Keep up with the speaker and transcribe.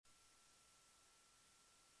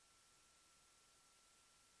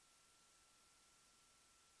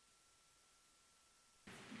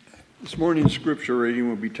This morning's scripture reading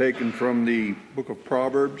will be taken from the book of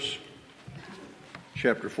Proverbs,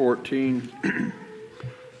 chapter 14,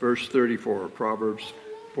 verse 34. Proverbs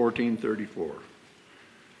 14:34.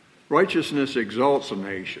 Righteousness exalts a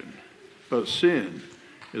nation, but sin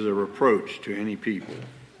is a reproach to any people.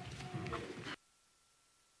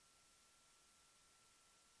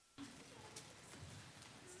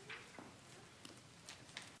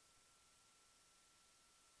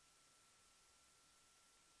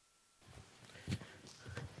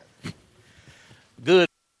 Good.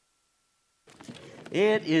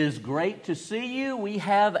 It is great to see you. We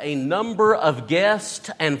have a number of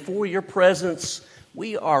guests, and for your presence,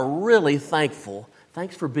 we are really thankful.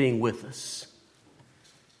 Thanks for being with us.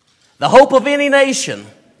 The hope of any nation.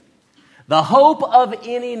 The hope of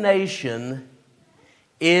any nation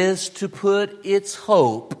is to put its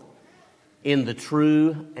hope in the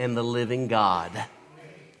true and the living God.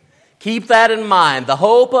 Keep that in mind. The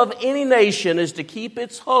hope of any nation is to keep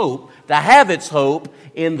its hope, to have its hope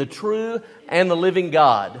in the true and the living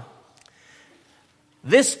God.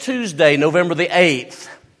 This Tuesday, November the 8th,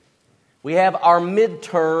 we have our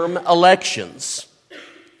midterm elections.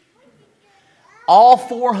 All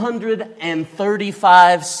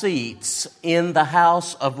 435 seats in the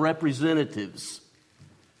House of Representatives,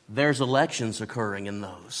 there's elections occurring in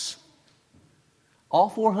those. All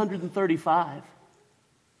 435.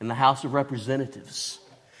 In the House of Representatives.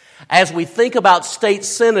 As we think about state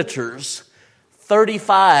senators,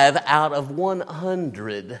 35 out of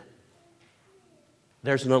 100,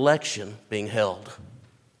 there's an election being held.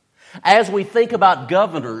 As we think about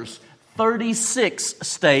governors, 36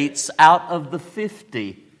 states out of the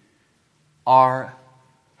 50 are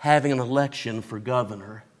having an election for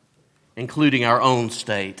governor, including our own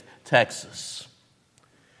state, Texas.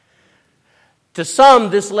 To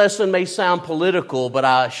some, this lesson may sound political, but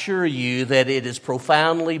I assure you that it is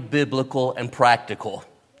profoundly biblical and practical.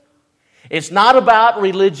 It's not about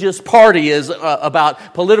religious partyism,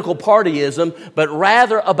 about political partyism, but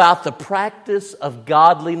rather about the practice of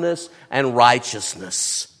godliness and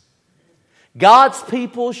righteousness. God's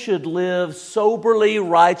people should live soberly,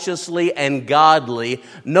 righteously, and godly,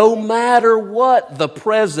 no matter what the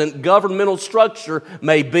present governmental structure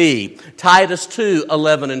may be. Titus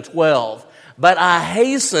 2:11 and 12. But I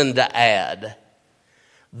hasten to add,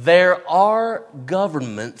 there are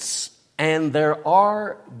governments and there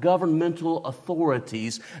are governmental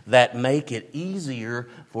authorities that make it easier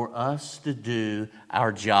for us to do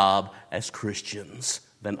our job as Christians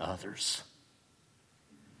than others.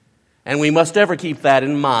 And we must ever keep that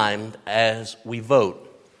in mind as we vote.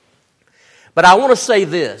 But I want to say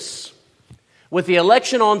this. With the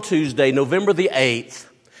election on Tuesday, November the 8th,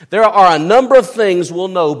 there are a number of things we'll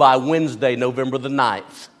know by Wednesday, November the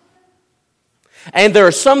 9th. And there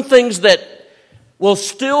are some things that will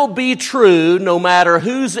still be true no matter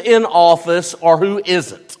who's in office or who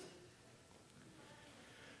isn't.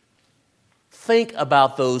 Think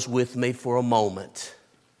about those with me for a moment.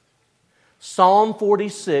 Psalm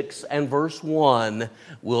 46 and verse 1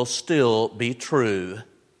 will still be true.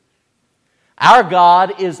 Our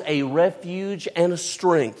God is a refuge and a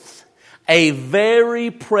strength, a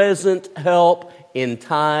very present help in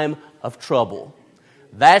time of trouble.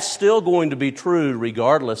 That's still going to be true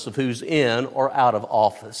regardless of who's in or out of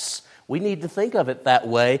office. We need to think of it that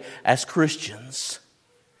way as Christians.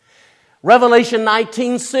 Revelation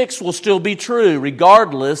 19:6 will still be true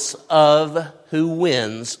regardless of who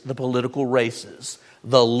wins the political races.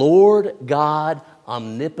 The Lord God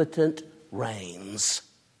omnipotent reigns.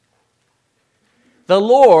 The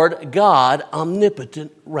Lord God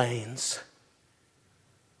omnipotent reigns.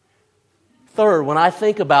 Third, when I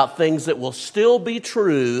think about things that will still be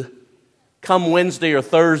true come Wednesday or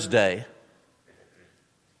Thursday,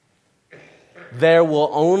 there will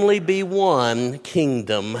only be one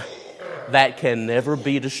kingdom that can never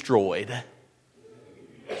be destroyed.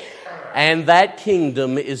 And that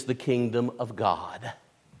kingdom is the kingdom of God.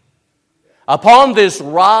 Upon this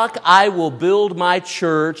rock I will build my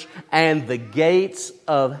church, and the gates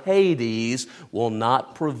of Hades will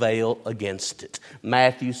not prevail against it.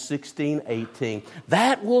 Matthew 16:18.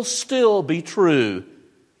 That will still be true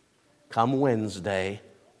come Wednesday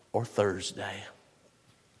or Thursday.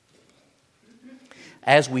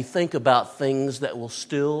 As we think about things that will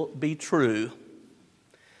still be true,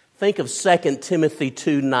 think of 2 Timothy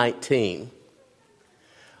 2:19.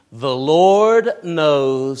 The Lord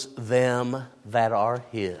knows them that are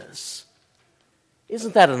His.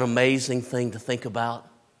 Isn't that an amazing thing to think about?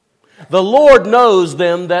 The Lord knows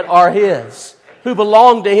them that are His, who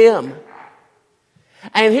belong to Him.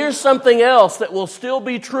 And here's something else that will still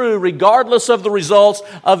be true regardless of the results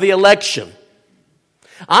of the election.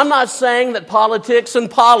 I'm not saying that politics and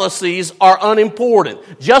policies are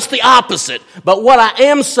unimportant. Just the opposite. But what I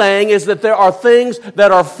am saying is that there are things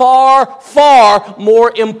that are far, far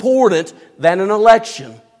more important than an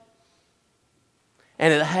election.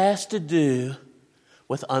 And it has to do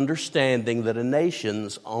with understanding that a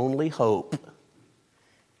nation's only hope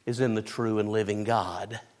is in the true and living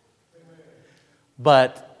God.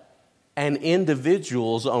 But an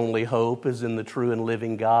individual's only hope is in the true and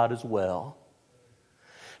living God as well.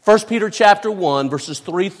 1 Peter chapter 1, verses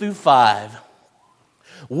 3 through 5.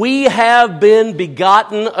 We have been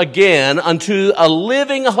begotten again unto a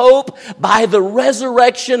living hope by the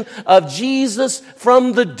resurrection of Jesus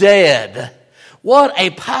from the dead. What a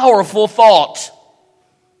powerful thought.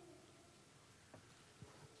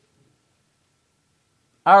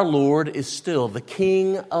 Our Lord is still the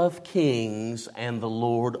King of kings and the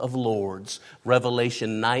Lord of lords.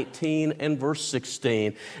 Revelation 19 and verse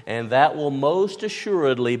 16. And that will most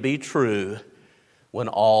assuredly be true when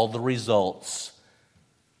all the results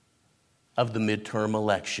of the midterm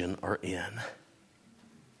election are in.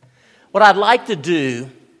 What I'd like to do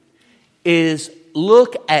is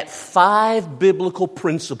look at 5 biblical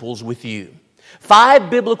principles with you.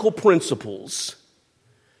 5 biblical principles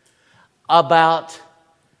about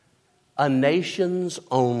a nation's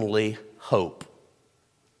only hope.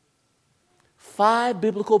 5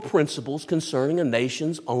 biblical principles concerning a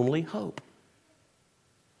nation's only hope.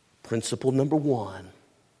 Principle number 1.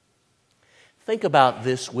 Think about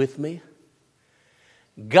this with me.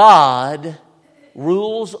 God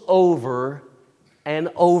rules over and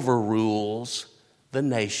overrules the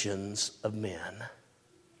nations of men.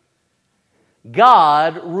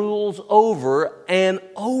 God rules over and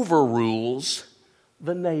overrules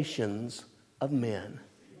the nations of men.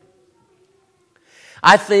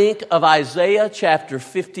 I think of Isaiah chapter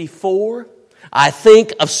 54. I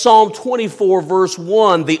think of Psalm 24 verse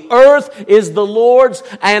 1. The earth is the Lord's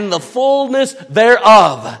and the fullness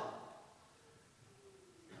thereof.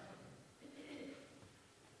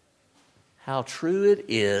 How true it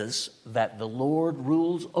is that the Lord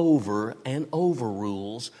rules over and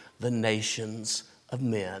overrules the nations of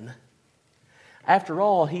men. After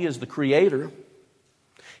all, He is the Creator.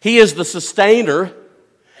 He is the sustainer.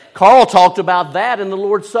 Carl talked about that in the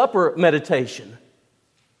Lord's Supper meditation.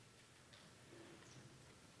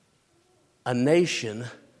 A nation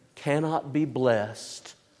cannot be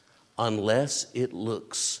blessed unless it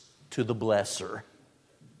looks to the blesser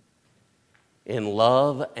in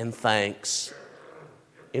love and thanks,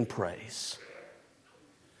 in praise.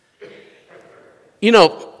 You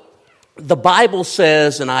know, the Bible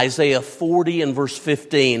says in Isaiah 40 and verse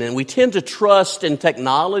 15, and we tend to trust in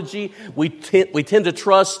technology, we tend to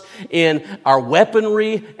trust in our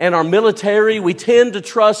weaponry and our military, we tend to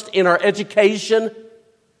trust in our education.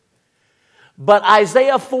 But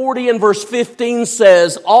Isaiah 40 and verse 15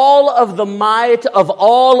 says, all of the might of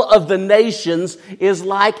all of the nations is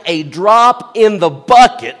like a drop in the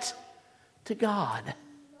bucket to God.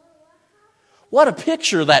 What a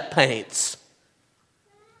picture that paints.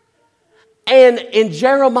 And in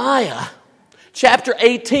Jeremiah chapter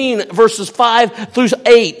 18, verses 5 through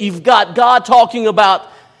 8, you've got God talking about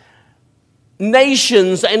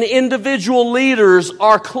nations and individual leaders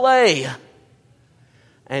are clay.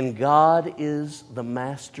 And God is the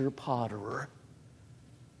master potterer.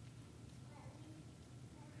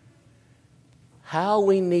 How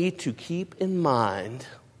we need to keep in mind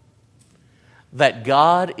that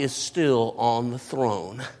God is still on the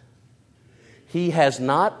throne. He has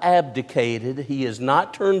not abdicated. He has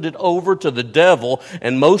not turned it over to the devil.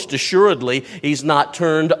 And most assuredly, He's not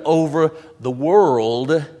turned over the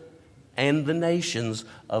world and the nations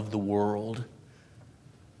of the world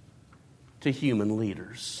to human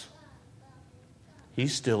leaders.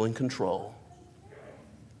 He's still in control.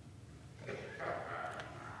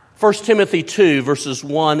 1 Timothy 2, verses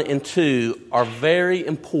 1 and 2 are very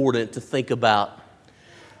important to think about.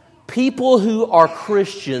 People who are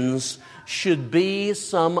Christians should be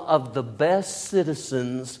some of the best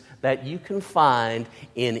citizens that you can find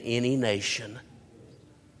in any nation.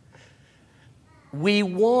 We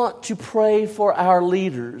want to pray for our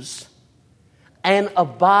leaders and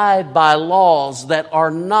abide by laws that are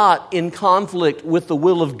not in conflict with the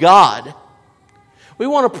will of God. We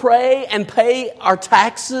want to pray and pay our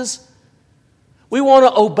taxes. We want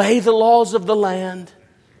to obey the laws of the land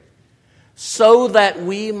so that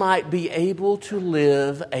we might be able to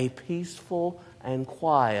live a peaceful and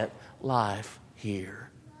quiet life here.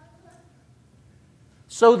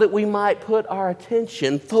 So that we might focus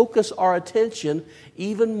our attention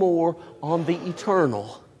even more on the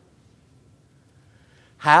eternal.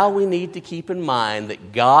 how we need to keep in mind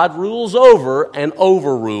that God rules over and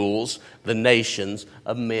overrules the nations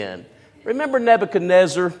of men. Remember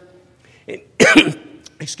Nebuchadnezzar?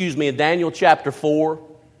 In Daniel chapter 4?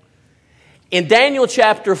 In Daniel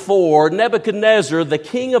chapter 4, Nebuchadnezzar, the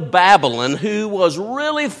king of Babylon, who was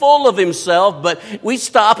really full of himself, but we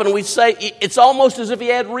stop and we say it's almost as if he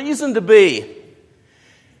had reason to be.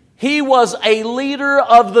 He was a leader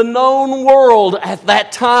of the known world at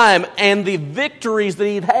that time, and the victories that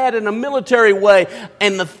he'd had in a military way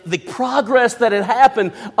and the progress that had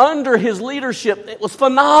happened under his leadership, it was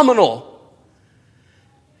phenomenal.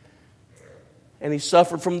 And he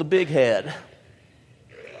suffered from the big head.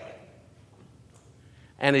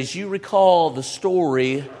 And as you recall the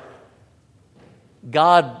story,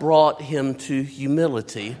 God brought him to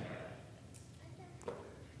humility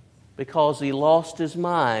because he lost his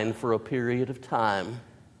mind for a period of time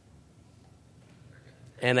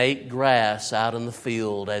and ate grass out in the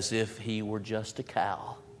field as if he were just a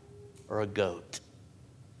cow or a goat.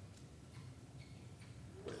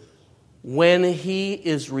 When he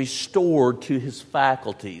is restored to his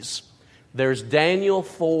faculties, there's Daniel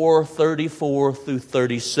 4:34 through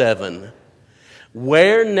 37,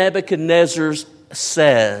 where Nebuchadnezzar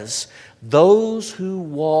says, "Those who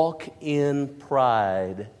walk in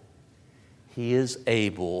pride, he is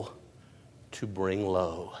able to bring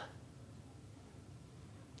low."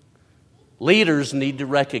 Leaders need to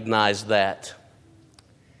recognize that,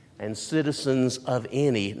 and citizens of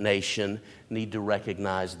any nation need to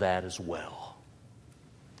recognize that as well.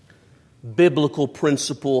 Biblical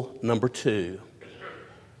principle number 2.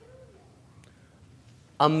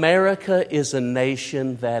 America is a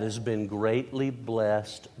nation that has been greatly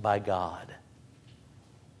blessed by God.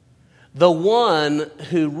 The one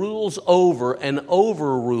who rules over and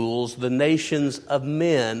overrules the nations of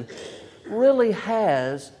men really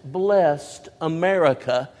has blessed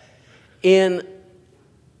America in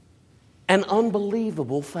an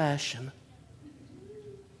unbelievable fashion.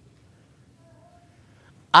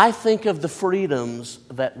 I think of the freedoms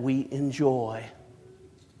that we enjoy.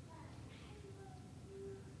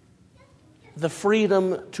 The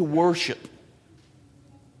freedom to worship.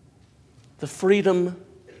 The freedom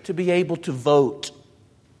to be able to vote.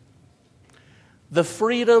 The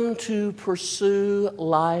freedom to pursue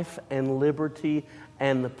life and liberty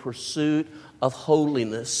and the pursuit of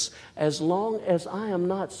holiness, as long as I am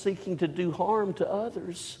not seeking to do harm to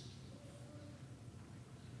others.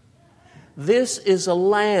 This is a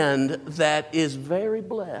land that is very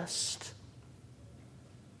blessed.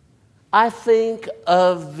 I think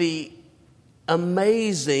of the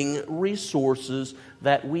amazing resources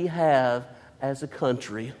that we have as a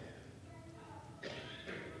country.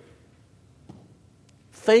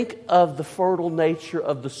 Think of the fertile nature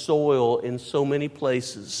of the soil in so many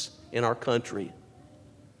places in our country.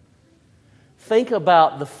 Think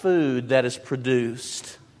about the food that is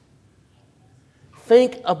produced.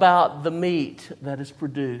 Think about the meat that is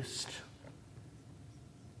produced.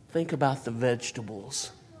 Think about the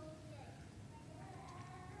vegetables.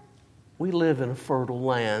 We live in a fertile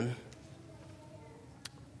land.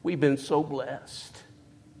 We've been so blessed.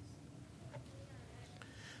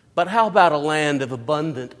 But how about a land of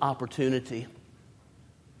abundant opportunity?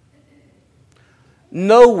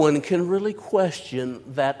 No one can really question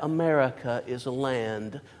that America is a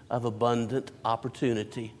land of abundant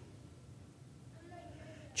opportunity.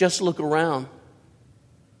 Just look around.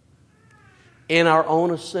 In our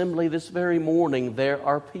own assembly this very morning, there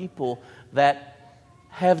are people that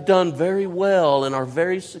have done very well and are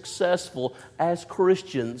very successful as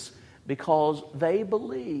Christians because they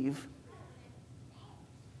believe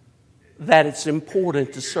that it's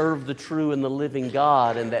important to serve the true and the living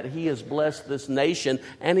God, and that He has blessed this nation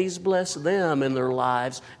and He's blessed them in their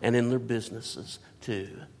lives and in their businesses too.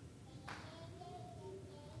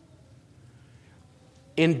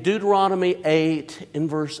 In Deuteronomy 8, in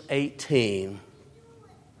verse 18,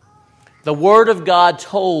 the Word of God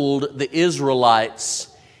told the Israelites,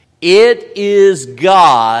 "It is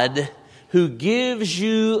God who gives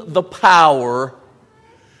you the power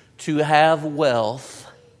to have wealth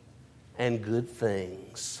and good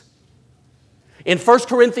things." In 1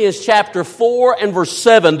 Corinthians chapter 4 and verse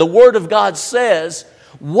 7, the Word of God says,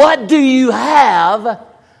 "What do you have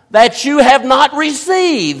that you have not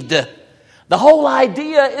received?" The whole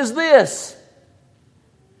idea is this: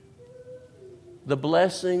 the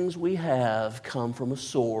blessings we have come from a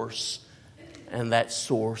source, and that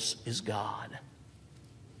source is God.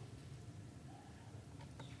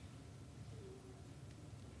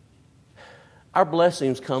 Our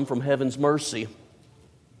blessings come from heaven's mercy,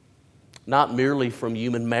 not merely from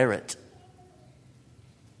human merit.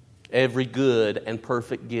 Every good and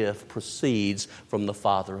perfect gift proceeds from the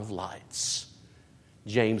Father of lights.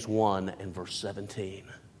 James 1 and verse 17.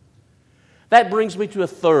 That brings me to a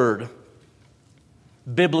third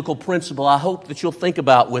biblical principle I hope that you'll think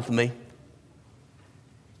about with me.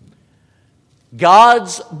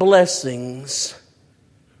 God's blessings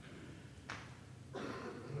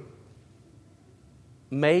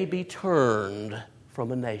may be turned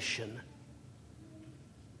from a nation.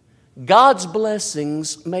 God's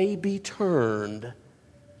blessings may be turned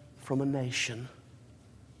from a nation.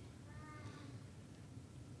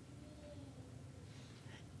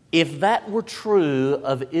 If that were true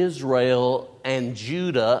of Israel and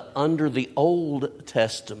Judah under the Old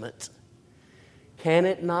Testament, can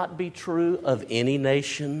it not be true of any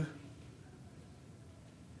nation?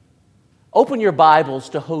 Open your Bibles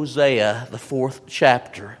to Hosea, the 4th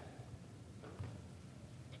chapter.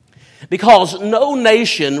 Because no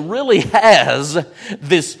nation really has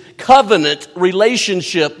this covenant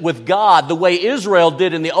relationship with God the way Israel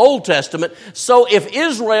did in the Old Testament. So if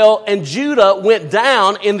Israel and Judah went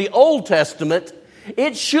down in the Old Testament,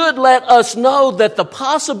 it should let us know that the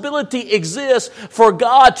possibility exists for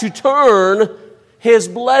God to turn His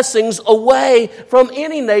blessings away from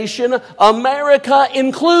any nation, America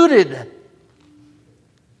included.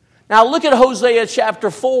 Now look at Hosea chapter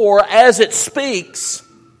 4 as it speaks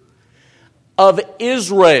of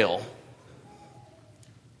Israel.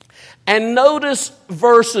 And notice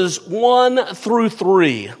verses 1 through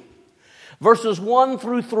 3. Verses 1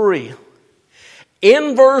 through 3.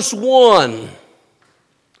 In verse 1,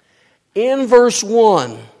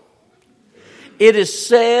 it is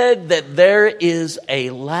said that there is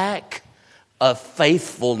a lack of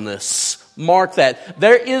faithfulness. Mark that.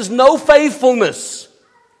 There is no faithfulness,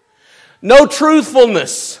 no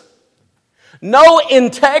truthfulness, no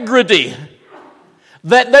integrity.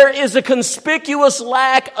 That there is a conspicuous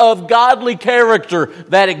lack of godly character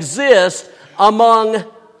that exists among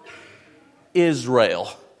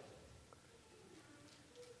Israel.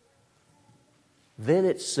 Then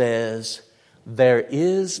it says, there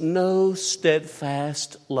is no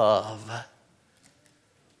steadfast love.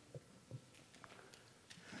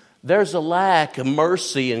 There's a lack of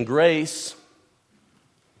mercy and grace.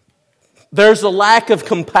 There's a lack of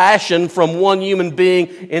compassion from one human being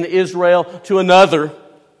in Israel to another.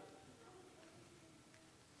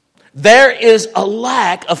 There is a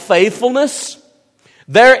lack of faithfulness.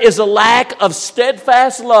 There is a lack of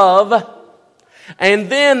steadfast love. And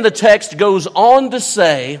then the text goes on to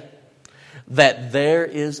say that there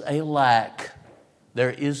is a lack, there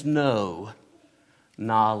is no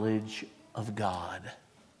knowledge of God.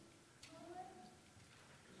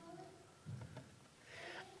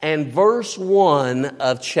 And verse 1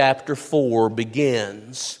 of chapter 4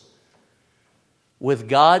 begins with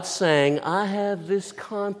God saying, I have this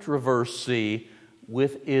controversy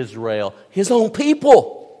with Israel, His own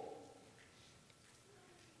people.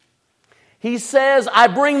 He says, I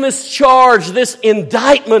bring this charge, this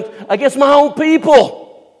indictment against my own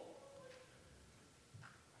people.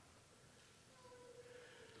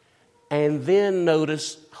 And then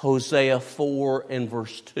notice Hosea 4 and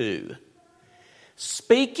verse 2.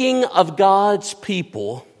 Speaking of God's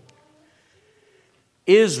people,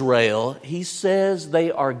 Israel, he says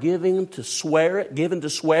they are given to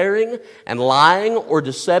swearing and lying or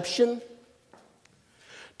deception,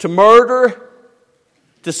 to murder,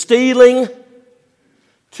 to stealing,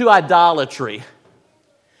 to idolatry.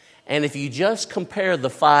 And if you just compare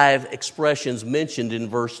the 5 expressions mentioned in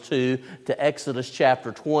verse 2 to Exodus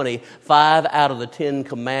chapter 20, 5 out of the 10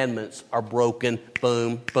 commandments are broken.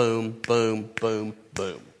 Boom, boom, boom, boom,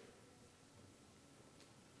 boom.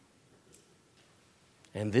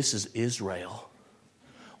 And this is Israel.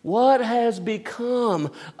 What has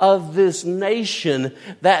become of this nation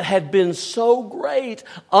that had been so great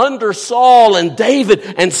under Saul and David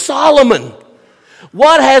and Solomon?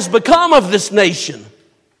 What has become of this nation?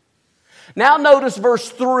 Now notice verse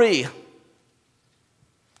 3.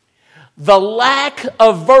 The lack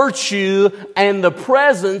of virtue and the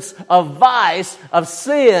presence of vice, of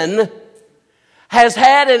sin, has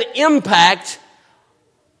had an impact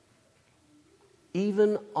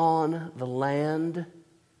even on the land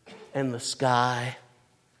and the sky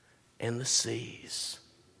and the seas.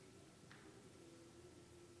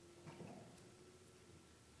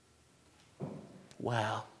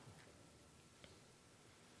 Wow.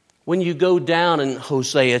 When you go down in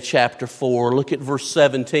Hosea chapter 4, look at verse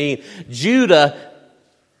 17. Judah,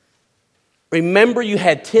 remember you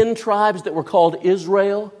had 10 tribes that were called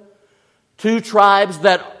Israel? 2 tribes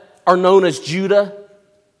that are known as Judah.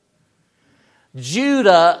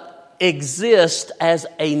 Judah exists as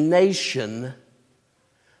a nation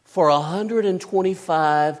for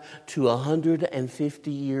 125 to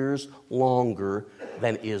 150 years longer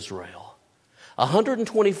than Israel.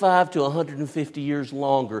 125 to 150 years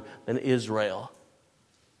longer than Israel.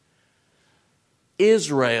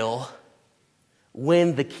 Israel,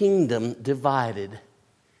 when the kingdom divided,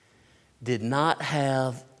 did not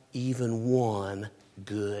have even one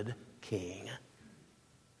good king.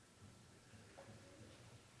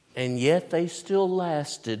 And yet they still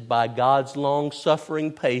lasted by God's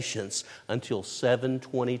long-suffering patience until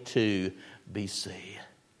 722 BC.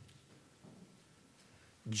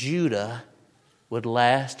 Judah would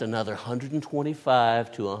last another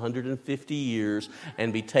 125 to 150 years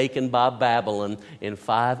and be taken by Babylon in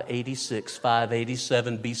 586,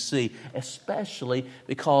 587 BC, especially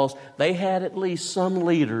because they had at least some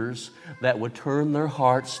leaders that would turn their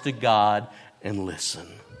hearts to God and listen.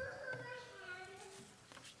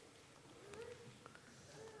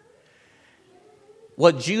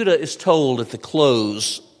 What Judah is told at the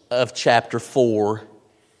close of chapter 4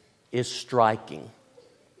 is striking.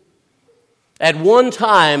 At one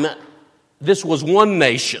time, this was one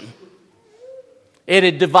nation. It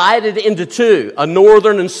had divided into two, a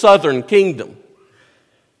northern and southern kingdom.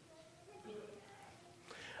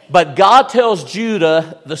 But God tells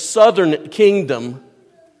Judah, the southern kingdom,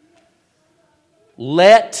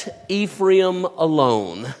 let Ephraim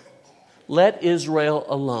alone. Let Israel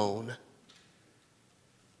alone.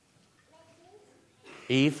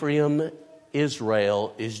 Ephraim,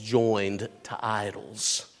 Israel is joined to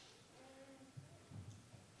idols.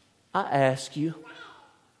 I ask you,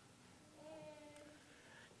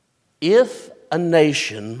 if a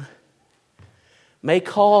nation may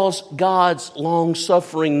cause God's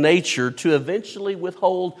long-suffering nature to eventually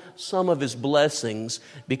withhold some of His blessings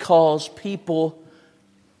because people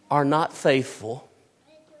are not faithful,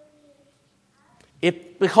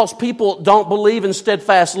 because people don't believe in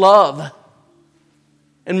steadfast love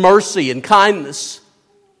and mercy and kindness,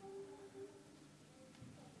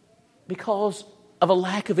 because of a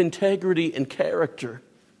lack of integrity and character.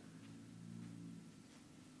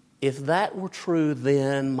 If that were true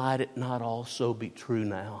then, might it not also be true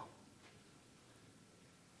now?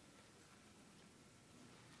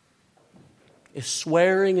 Is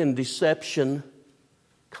swearing and deception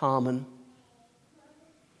common?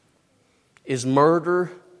 Is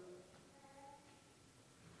murder?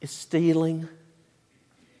 Is stealing?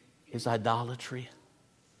 Is idolatry?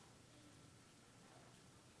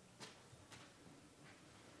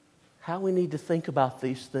 How we need to think about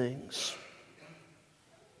these things.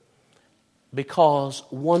 Because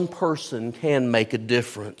one person can make a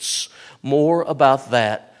difference. More about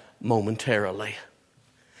that momentarily.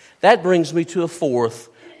 That brings me to a fourth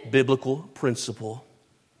biblical principle.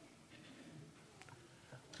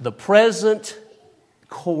 The present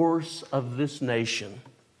course of this nation.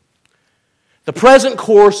 The present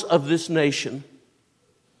course of this nation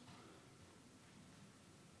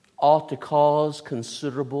ought to cause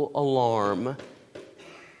considerable alarm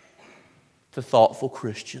to thoughtful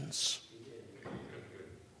Christians.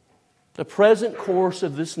 The present course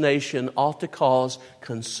of this nation ought to cause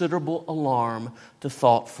considerable alarm to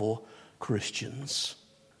thoughtful Christians.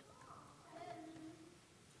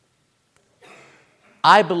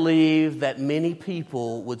 I believe that many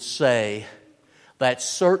people would say that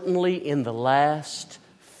certainly in the last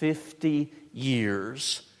 50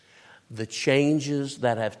 years, the changes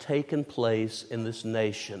that have taken place in this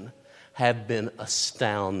nation have been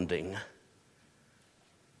astounding.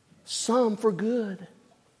 Some for good,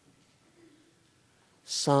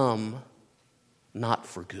 some not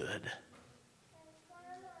for good.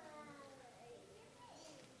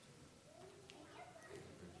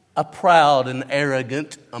 A proud and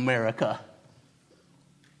arrogant America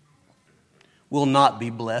will not be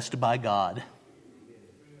blessed by God.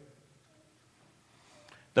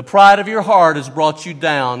 The pride of your heart has brought you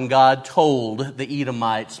down, God told the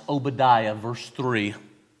Edomites, Obadiah, verse 3.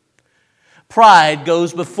 Pride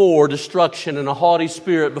goes before destruction and a haughty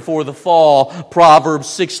spirit before the fall, Proverbs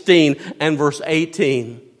 16 and verse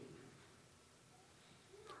 18.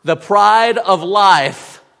 The pride of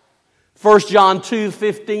life, 1 John 2,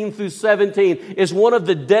 15 through 17, is one of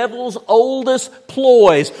the devil's oldest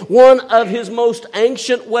ploys, one of his most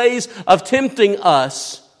ancient ways of tempting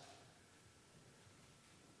us.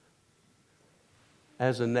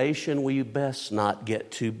 As a nation, we best not get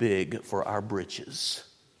too big for our britches,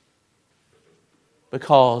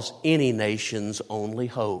 because any nation's only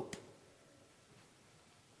hope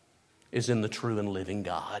is in the true and living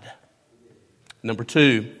God. Number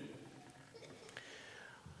two,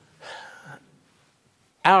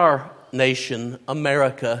 our nation,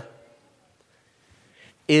 America,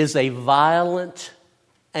 is a violent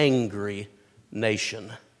angry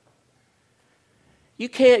nation. You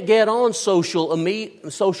can't get on social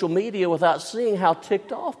media without seeing how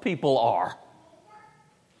ticked off people are.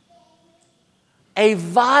 A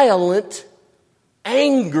violent,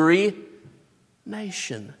 angry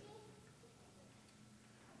nation.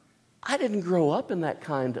 I didn't grow up in that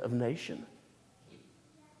kind of nation.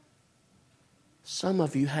 Some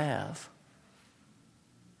of you have.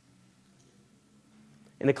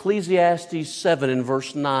 In Ecclesiastes 7 in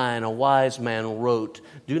verse 9, a wise man wrote,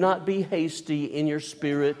 "Do not be hasty in your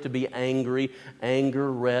spirit to be angry.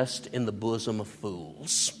 Anger rests in the bosom of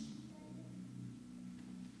fools."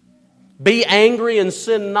 Be angry and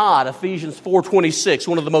sin not, Ephesians 4:26,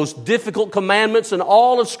 one of the most difficult commandments in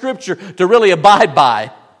all of Scripture to really abide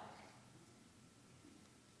by.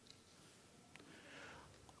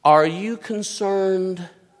 Are you concerned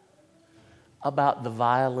about the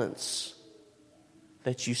violence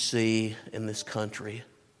that you see in this country?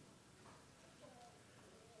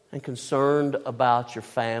 And concerned about your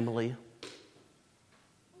family,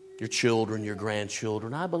 your children, your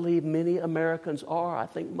grandchildren? I believe many Americans are. I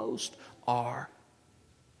think most are.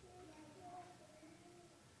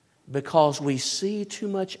 Because we see too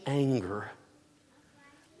much anger.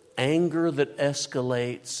 Anger that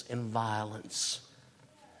escalates in violence.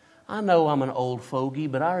 I know I'm an old fogey,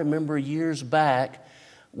 but I remember years back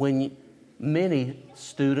when many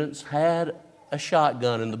students had a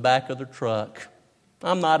shotgun in the back of their truck.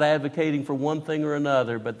 I'm not advocating for one thing or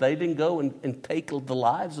another, but they didn't go and take the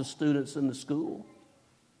lives of students in the school.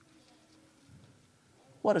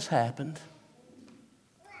 What has happened?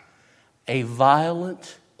 A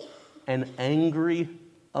violent and angry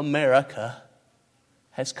America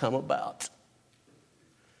has come about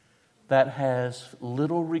that has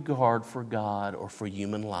little regard for God or for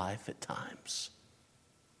human life at times.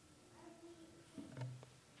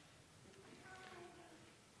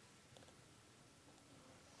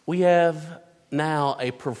 We have now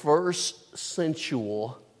a perverse,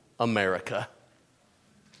 sensual America.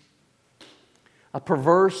 A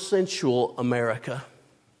perverse, sensual America.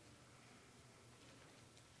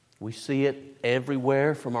 We see it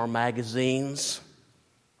everywhere, from our magazines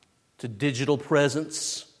to digital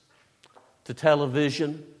presence to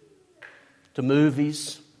television to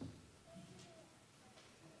movies.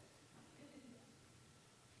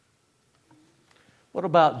 What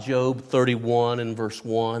about Job 31 and verse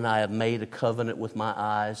 1? I have made a covenant with my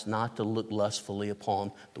eyes not to look lustfully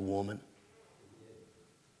upon the woman.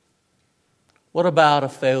 What about a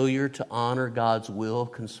failure to honor God's will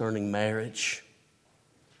concerning marriage?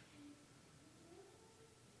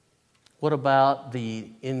 What about the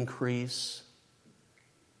increase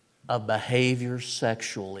of behavior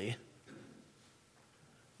sexually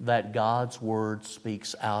that God's Word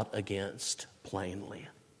speaks out against plainly?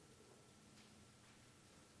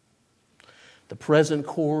 The present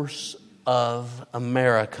course of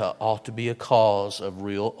America ought to be a cause of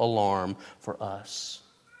real alarm for us.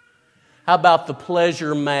 How about the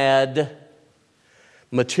pleasure-mad,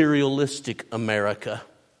 materialistic America?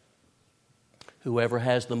 Whoever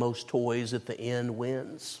has the most toys at the end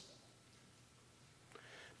wins.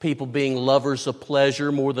 People being lovers of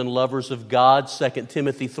pleasure more than lovers of God, 2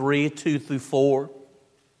 Timothy 3, 2 through 4.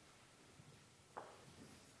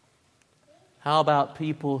 How about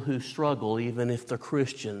people who struggle, even if they're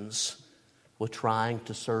Christians, with trying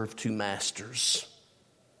to serve two masters?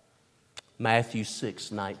 Matthew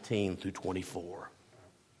 6, 19 through 24.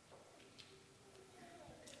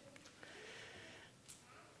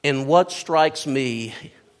 And what strikes me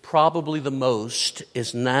probably the most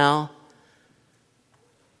is now,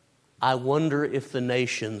 I wonder if the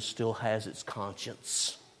nation still has its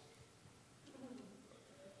conscience.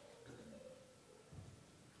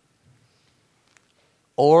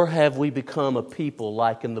 Or have we become a people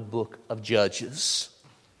like in the book of Judges?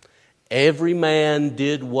 Every man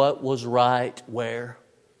did what was right, where?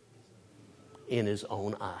 In his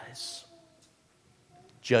own eyes.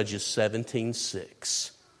 Judges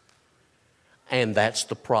 17:6. And that's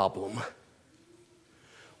the problem.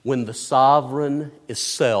 When the sovereign is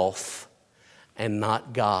self and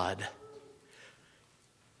not God,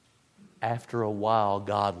 after a while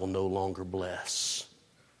God will no longer bless.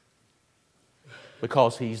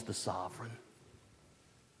 Because He's the sovereign.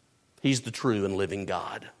 He's the true and living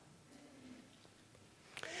God.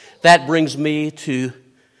 That brings me to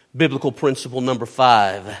biblical principle number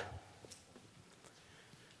 5.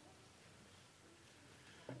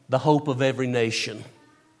 The hope of every nation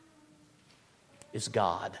is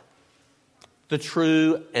God. The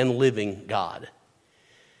true and living God.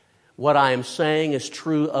 What I am saying is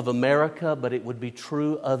true of America, but it would be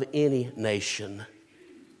true of any nation.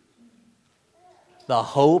 The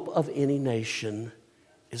hope of any nation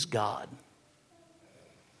is God.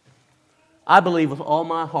 I believe with all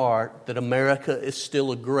my heart that America is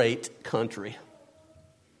still a great country.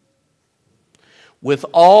 With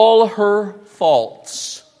all her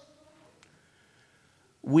faults,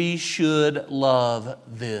 we should love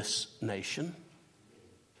this nation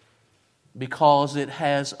because it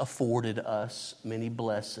has afforded us many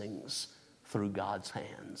blessings through God's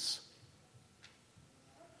hands.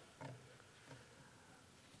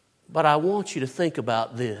 But I want you to think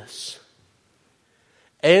about this.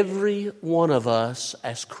 Every one of us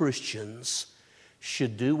as Christians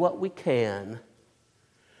should do what we can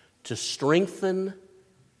to strengthen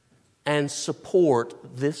and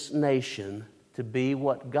support this nation to be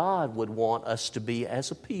what God would want us to be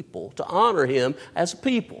as a people, to honor Him as a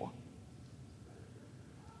people.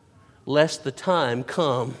 Lest the time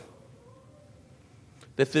come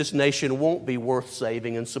that this nation won't be worth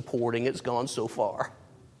saving and supporting. It's gone so far.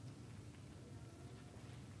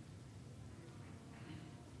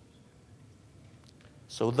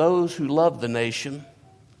 So those who love the nation,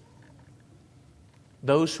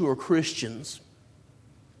 those who are Christians,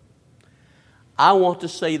 I want to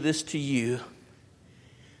say this to you.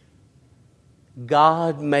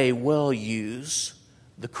 God may well use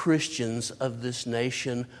the Christians of this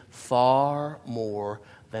nation far more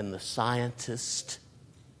than the scientists,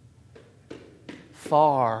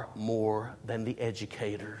 far more than the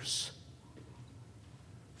educators,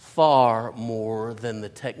 far more than the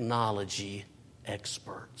technology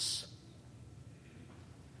experts.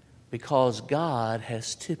 Because God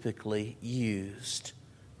has typically used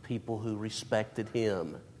people who respected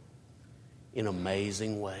Him in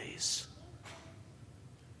amazing ways.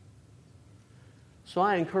 So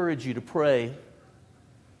I encourage you to pray.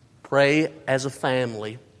 Pray as a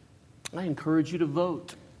family. I encourage you to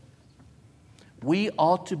vote. We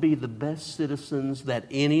ought to be the best citizens that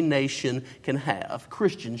any nation can have.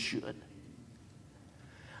 Christians should.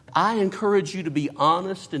 I encourage you to be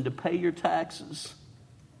honest and to pay your taxes.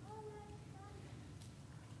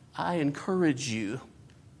 I encourage you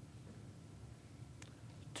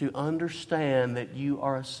to understand that you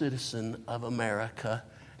are a citizen of America,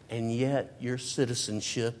 and yet your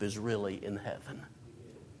citizenship is really in heaven.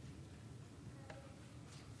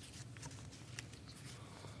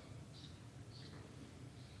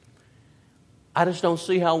 I just don't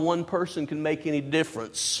see how one person can make any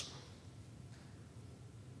difference.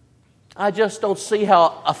 I just don't see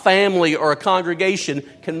how a family or a congregation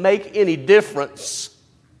can make any difference.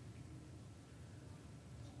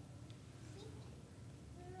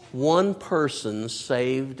 One person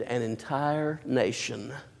saved an entire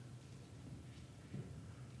nation.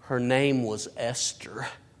 Her name was Esther.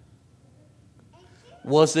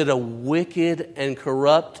 Was it a wicked and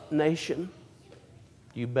corrupt nation?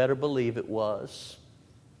 You better believe it was.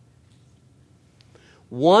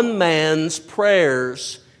 One man's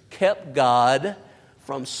prayers kept God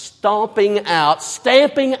from stamping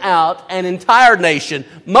out an entire nation.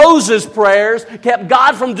 Moses' prayers kept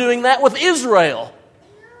God from doing that with Israel.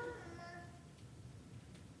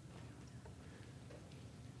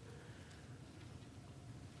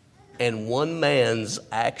 And one man's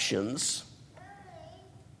actions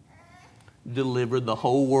delivered the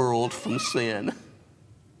whole world from sin.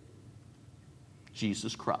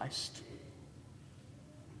 Jesus Christ.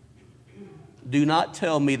 Do not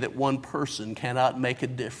tell me that one person cannot make a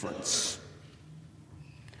difference.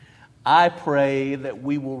 I pray that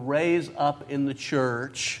we will raise up in the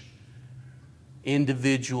church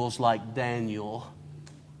individuals like Daniel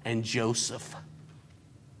and Joseph.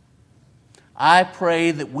 I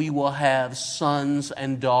pray that we will have sons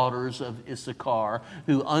and daughters of Issachar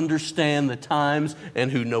who understand the times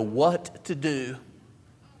and who know what to do.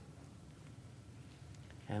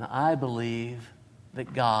 And I believe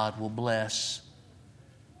that God will bless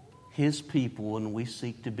His people when we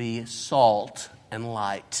seek to be salt and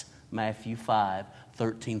light. Matthew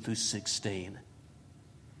 5:13-16.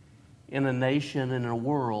 In a nation and a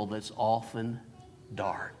world that's often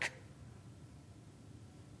dark.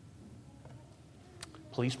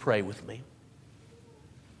 Please pray with me.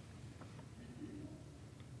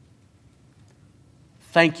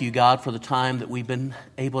 Thank you, God, for the time that we've been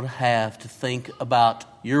able to have to think about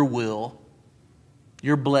your will,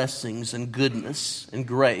 your blessings and goodness and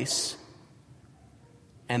grace,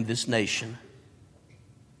 and this nation.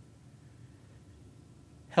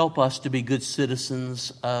 Help us to be good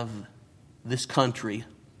citizens of this country.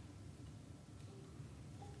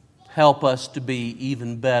 Help us to be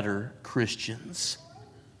even better Christians.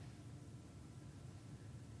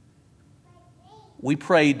 We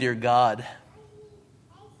pray, dear God,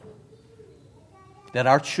 that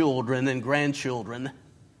our children and grandchildren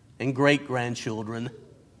and great-grandchildren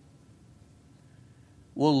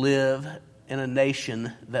will live in a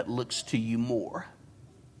nation that looks to you more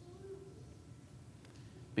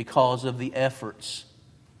because of the efforts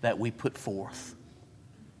that we put forth.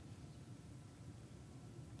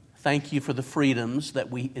 Thank you for the freedoms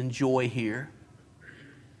that we enjoy here.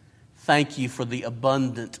 Thank you for the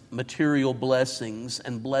abundant material blessings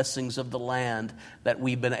and blessings of the land that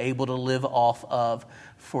we've been able to live off of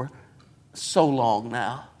for so long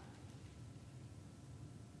now.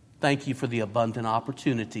 Thank you for the abundant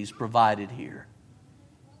opportunities provided here.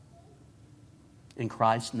 In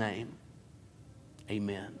Christ's name,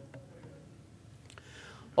 amen.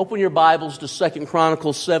 Open your Bibles to 2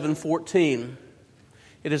 Chronicles 7:14.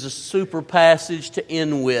 It is a super passage to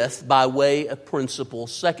end with by way of principle.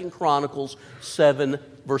 2 Chronicles 7,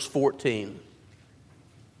 verse 14.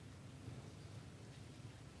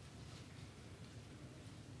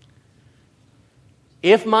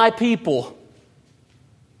 If my people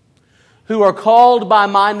who are called by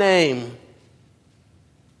my name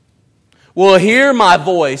will hear my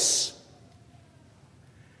voice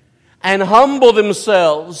and humble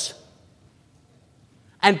themselves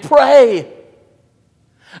and pray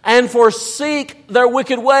and forsake their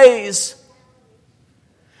wicked ways,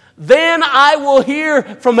 then I will hear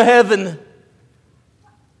from heaven.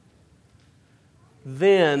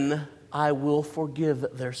 Then I will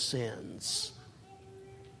forgive their sins,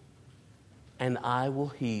 and I will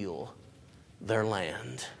heal their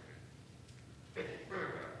land.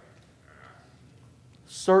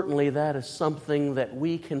 Certainly that is something that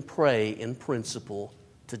we can pray in principle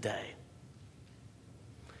today.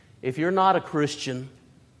 If you're not a Christian,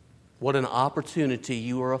 what an opportunity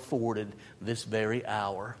you are afforded this very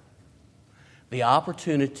hour. The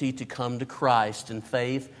opportunity to come to Christ in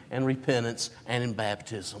faith and repentance and in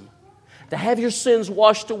baptism. To have your sins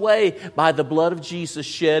washed away by the blood of Jesus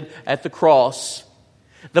shed at the cross.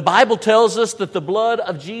 The Bible tells us that the blood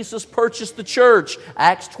of Jesus purchased the church.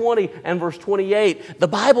 Acts 20 and verse 28. The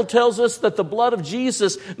Bible tells us that the blood of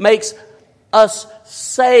Jesus makes us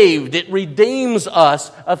saved. It redeems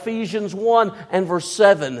us. Ephesians 1 and verse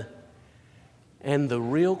 7. And the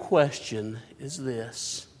real question is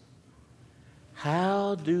this: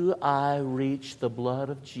 how do I reach the blood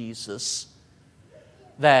of Jesus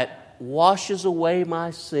that washes away my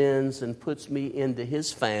sins and puts me into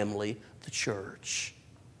His family, the church?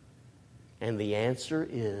 And the answer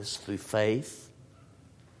is through faith,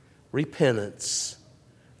 repentance,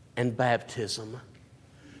 and baptism.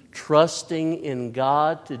 Trusting in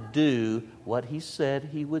God to do what He said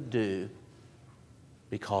He would do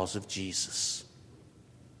because of Jesus.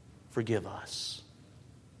 Forgive us.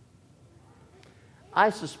 I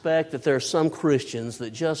suspect that there are some Christians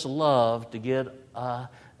that just love to get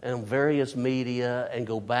in various media and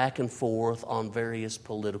go back and forth on various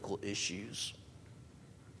political issues.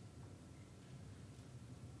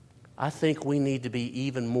 I think we need to be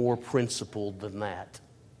even more principled than that.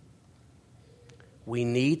 We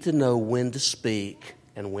need to know when to speak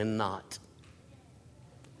and when not.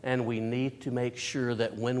 And we need to make sure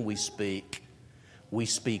that when we speak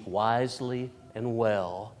wisely and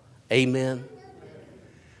well. Amen?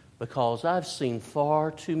 Because I've seen far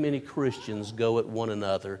too many Christians go at one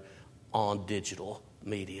another on digital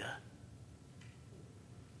media.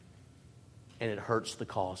 And it hurts the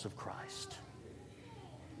cause of Christ.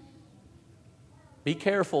 Be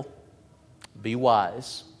careful. Be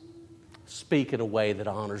wise. Speak in a way that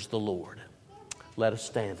honors the Lord. Let us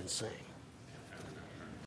stand and sing.